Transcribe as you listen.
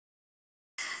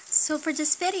So for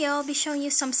this video, I'll be showing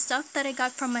you some stuff that I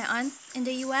got from my aunt in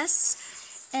the US.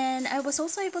 And I was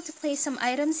also able to place some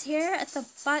items here at the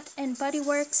Bath and Body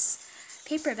Works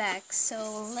paper bag.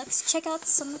 So let's check out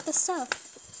some of the stuff.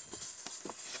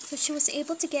 So she was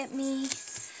able to get me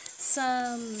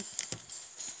some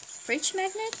fridge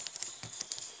magnet.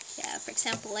 Yeah, for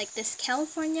example, like this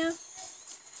California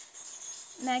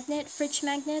magnet, fridge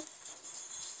magnet.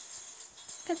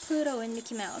 Look at Pluto and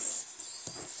Mickey Mouse.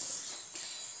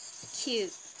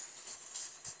 Cute.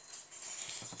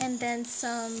 And then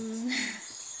some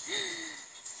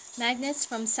magnets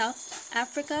from South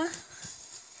Africa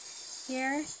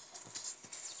here.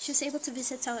 She was able to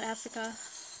visit South Africa.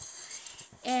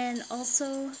 And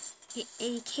also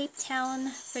a Cape Town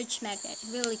fridge magnet,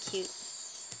 really cute.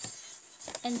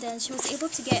 And then she was able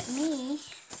to get me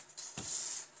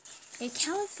a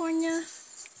California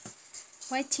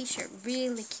white t-shirt,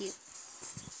 really cute.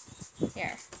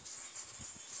 Here.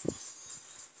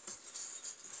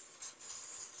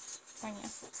 California.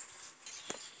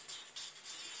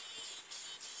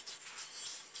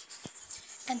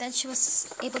 And then she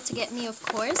was able to get me, of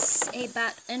course, a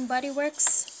Bath and Body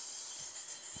Works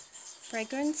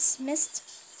fragrance mist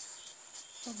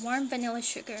of warm vanilla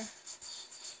sugar.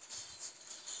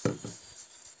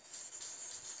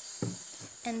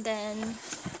 And then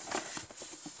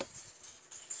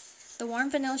the warm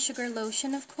vanilla sugar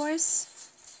lotion, of course.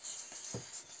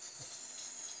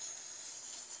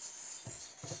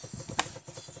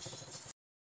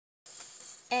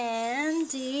 And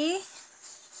the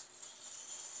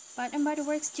Bath and Body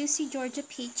Works Juicy Georgia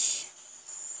Peach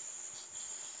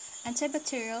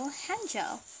antibacterial hand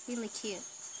gel, really cute.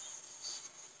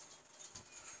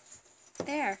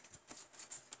 There.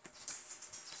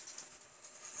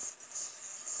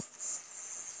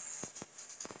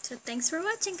 So thanks for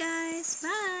watching, guys.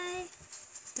 Bye.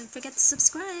 Don't forget to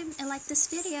subscribe and like this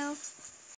video.